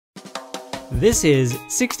This is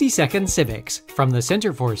 60-Second Civics from the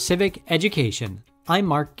Center for Civic Education. I'm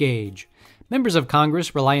Mark Gage. Members of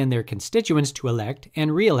Congress rely on their constituents to elect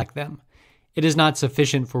and re-elect them. It is not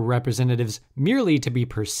sufficient for representatives merely to be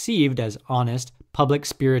perceived as honest,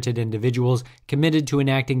 public-spirited individuals committed to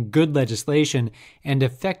enacting good legislation and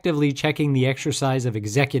effectively checking the exercise of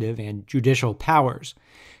executive and judicial powers.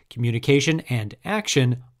 Communication and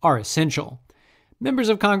action are essential. Members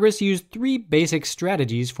of Congress use three basic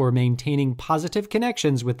strategies for maintaining positive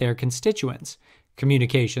connections with their constituents: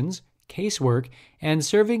 communications, casework, and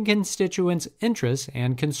serving constituents' interests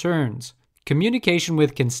and concerns. Communication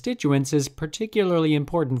with constituents is particularly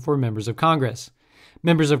important for members of Congress.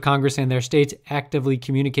 Members of Congress and their states actively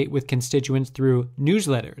communicate with constituents through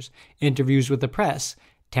newsletters, interviews with the press,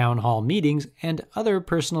 town hall meetings, and other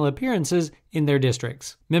personal appearances in their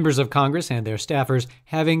districts. Members of Congress and their staffers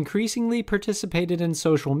have increasingly participated in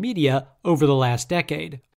social media over the last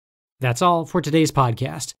decade. That's all for today's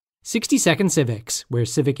podcast, 60 Second Civics, where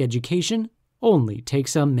civic education only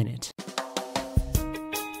takes a minute.